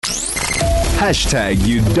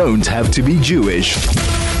You don't have to be Jewish.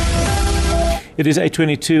 It is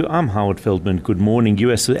 8:22. I'm Howard Feldman. Good morning.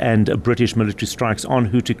 US and British military strikes on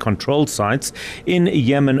Houthi-controlled sites in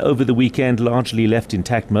Yemen over the weekend largely left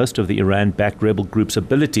intact most of the Iran-backed rebel group's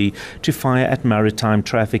ability to fire at maritime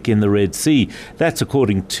traffic in the Red Sea. That's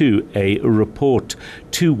according to a report.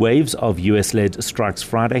 2 waves of US-led strikes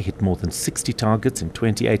Friday hit more than 60 targets in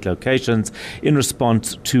 28 locations in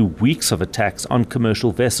response to weeks of attacks on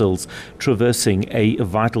commercial vessels traversing a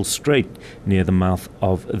vital strait near the mouth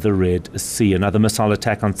of the Red Sea. Another missile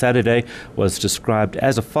attack on Saturday was described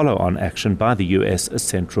as a follow-on action by the U.S.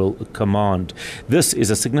 Central Command. This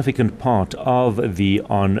is a significant part of the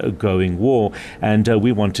ongoing war, and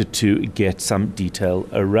we wanted to get some detail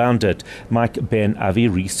around it. Ben Avi,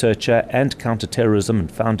 researcher and counter-terrorism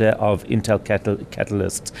and founder of Intel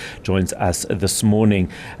Catalysts, joins us this morning.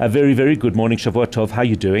 A very, very good morning, Shavua Tov. How are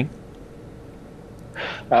you doing?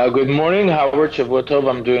 Good morning, Howard. Shavua Tov.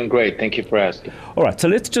 I'm doing great. Thank you for asking. All right, so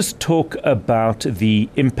let's just talk about the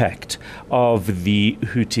impact of the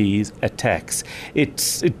Houthis' attacks.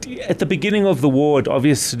 At the beginning of the war, it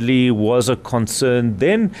obviously was a concern.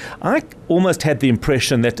 Then I almost had the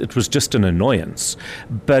impression that it was just an annoyance,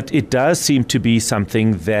 but it does seem to be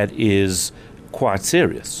something that is quite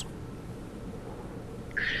serious.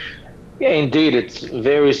 Yeah, indeed, it's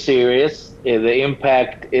very serious. The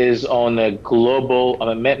impact is on a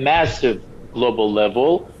massive global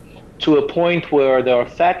level, to a point where there are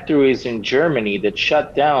factories in Germany that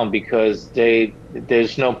shut down because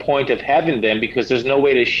there's no point of having them, because there's no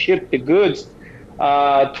way to ship the goods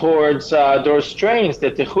towards those strains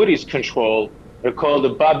that the Houthis control. They're called the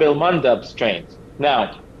Bab el-Mandab strains.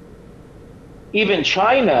 Now, even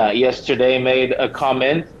China yesterday made a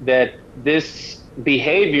comment that this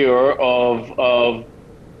behavior of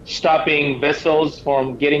stopping vessels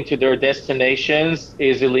from getting to their destinations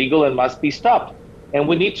is illegal and must be stopped. And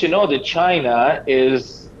we need to know that China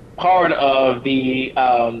is part of the,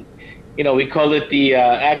 we call it the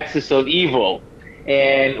axis of evil.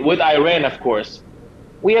 And with Iran, of course,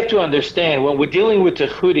 we have to understand, when we're dealing with the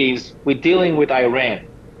Houthis, we're dealing with Iran.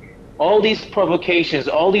 All these provocations,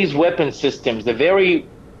 all these weapon systems, the very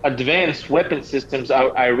advanced weapon systems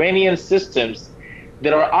are Iranian systems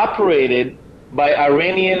that are operated by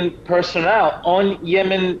Iranian personnel on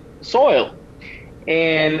Yemen soil.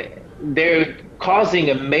 And they're causing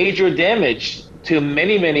a major damage to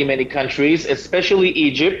many, many, many countries, especially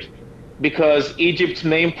Egypt, because Egypt's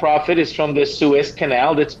main profit is from the Suez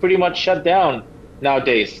Canal that's pretty much shut down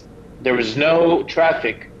nowadays. There is no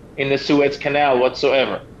traffic in the Suez Canal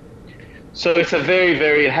whatsoever. So it's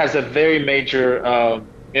it has a very major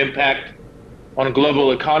impact on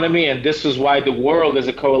global economy, and this is why the world as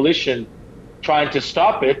a coalition trying to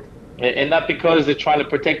stop it, and not because they're trying to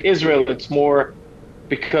protect Israel, it's more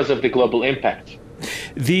because of the global impact.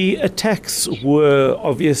 The attacks were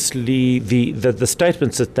obviously, the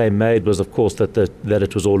statements that they made was, of course, that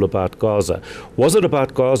it was all about Gaza. Was it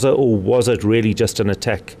about Gaza, or was it really just an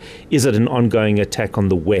attack? Is it an ongoing attack on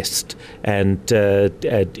the West, and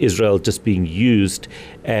Israel just being used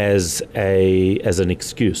as an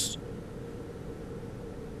excuse?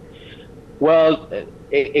 Well,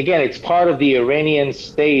 again, it's part of the Iranian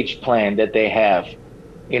stage plan that they have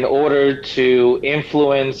in order to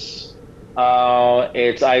influence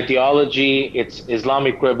its ideology, its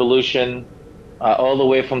Islamic revolution, all the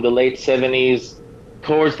way from the late 70s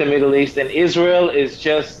towards the Middle East. And Israel is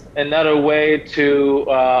just another way to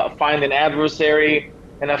find an adversary.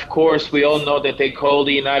 And of course, we all know that they call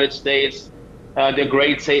the United States the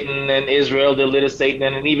great Satan, and Israel the little Satan,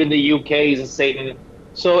 and even the UK is a Satan.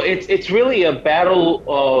 So it's really a battle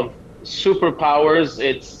of superpowers.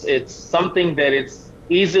 It's something that it's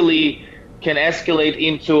easily can escalate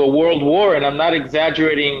into a world war, and I'm not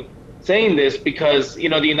exaggerating saying this, because the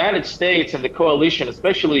United States and the coalition,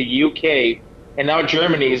 especially UK, and now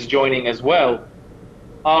Germany is joining as well,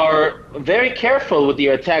 are very careful with the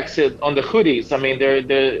attacks on the Houthis. I mean,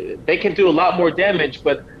 they can do a lot more damage,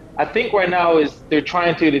 but I think right now they're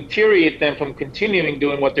trying to deteriorate them from continuing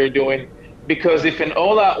doing what they're doing. Because if an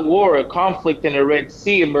all-out war, a conflict in the Red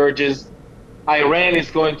Sea emerges, Iran is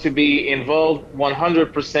going to be involved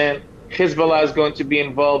 100%, Hezbollah is going to be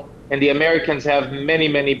involved, and the Americans have many,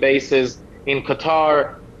 many bases in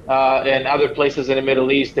Qatar and other places in the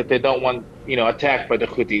Middle East that they don't want, attacked by the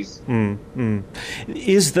Houthis.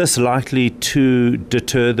 Is this likely to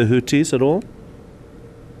deter the Houthis at all?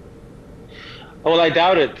 Well, I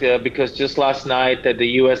doubt it, because just last night the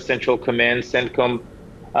U.S. Central Command, CENTCOM,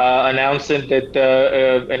 announcing that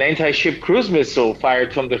an anti-ship cruise missile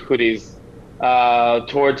fired from the Houthis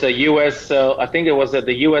towards a U.S., I think it was at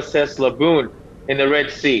the USS Laboon in the Red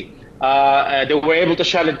Sea. They were able to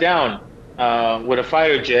shut it down with a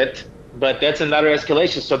fighter jet, but that's another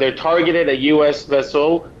escalation. So they're targeted a U.S.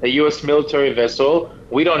 vessel, a U.S. military vessel.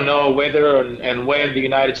 We don't know whether and when the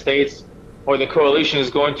United States or the coalition is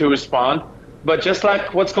going to respond. But just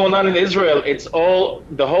like what's going on in Israel,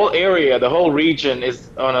 the whole area, the whole region is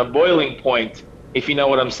on a boiling point, if you know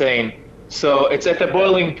what I'm saying. So it's at the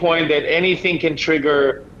boiling point that anything can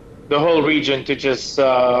trigger the whole region to just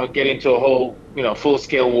get into a whole,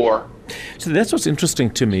 full-scale war. So that's what's interesting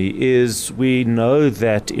to me is we know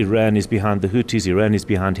that Iran is behind the Houthis, Iran is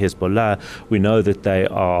behind Hezbollah. We know that they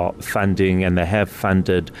are funding and they have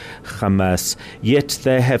funded Hamas, yet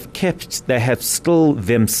they have still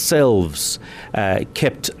themselves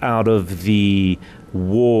kept out of the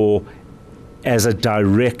war as a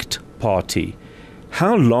direct party.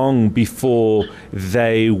 How long before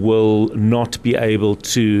they will not be able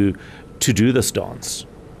to do this dance?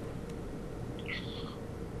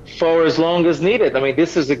 For as long as needed. I mean,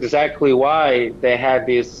 this is exactly why they had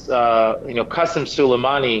this, Qasem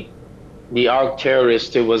Soleimani, the arch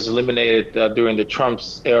terrorist who was eliminated during the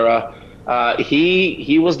Trump's era.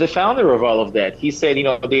 He was the founder of all of that. He said,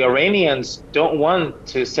 the Iranians don't want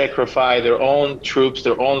to sacrifice their own troops,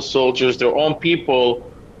 their own soldiers, their own people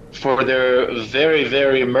for their very,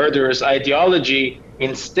 very murderous ideology.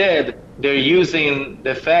 Instead, they're using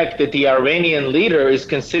the fact that the Iranian leader is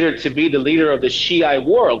considered to be the leader of the Shiite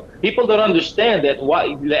world. People don't understand that.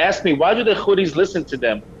 They ask me, why do the Houtis listen to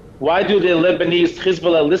them? Why do the Lebanese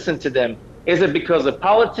Hezbollah listen to them? Is it because of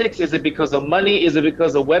politics? Is it because of money? Is it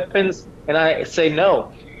because of weapons? And I say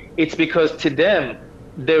no. It's because to them,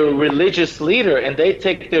 their religious leader, and they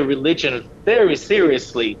take their religion very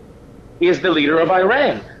seriously, is the leader of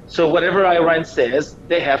Iran. So whatever Iran says,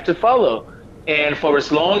 they have to follow. And for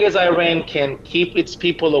as long as Iran can keep its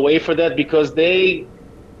people away from that, because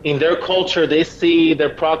in their culture, they see their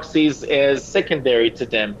proxies as secondary to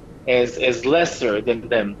them, as lesser than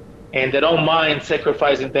them. And they don't mind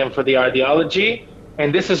sacrificing them for the ideology.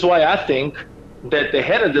 And this is why I think that the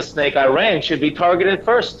head of the snake, Iran, should be targeted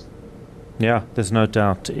first. Yeah, there's no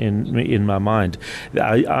doubt in my mind.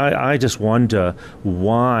 I just wonder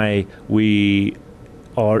why we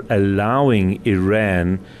are allowing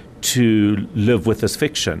Iran to live with this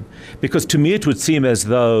fiction, because to me it would seem as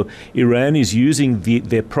though Iran is using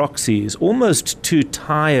their proxies almost to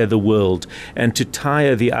tire the world and to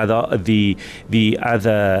tire the other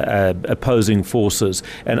opposing forces,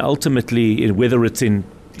 and ultimately, whether it's in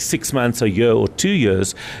 6 months, a year, or 2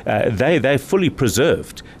 years, they're fully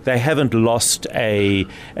preserved. They haven't lost an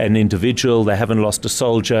individual, they haven't lost a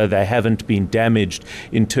soldier, they haven't been damaged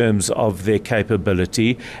in terms of their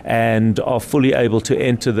capability, and are fully able to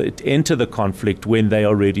enter the conflict when they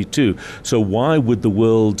are ready to. So why would the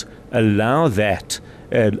world allow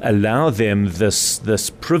them this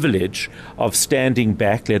privilege of standing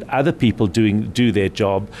back, let other people do their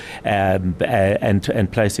job, and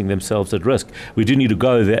placing themselves at risk? We do need to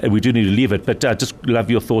go there. We do need to leave it. But just love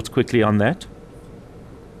your thoughts quickly on that.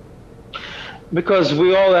 Because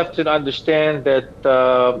we all have to understand that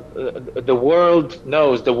the world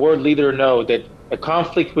leader knows that a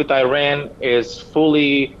conflict with Iran is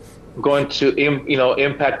fully going to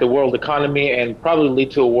impact the world economy and probably lead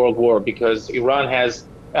to a world war, because Iran has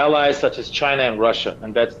allies such as China and Russia,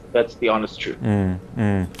 and that's the honest truth.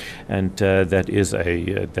 And that is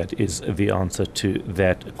the answer to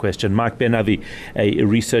that question. Ben Avi, a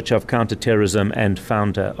researcher of counter-terrorism and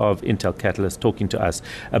founder of Intel Catalyst, talking to us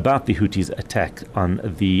about the Houthis' attack on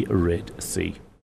the Red Sea.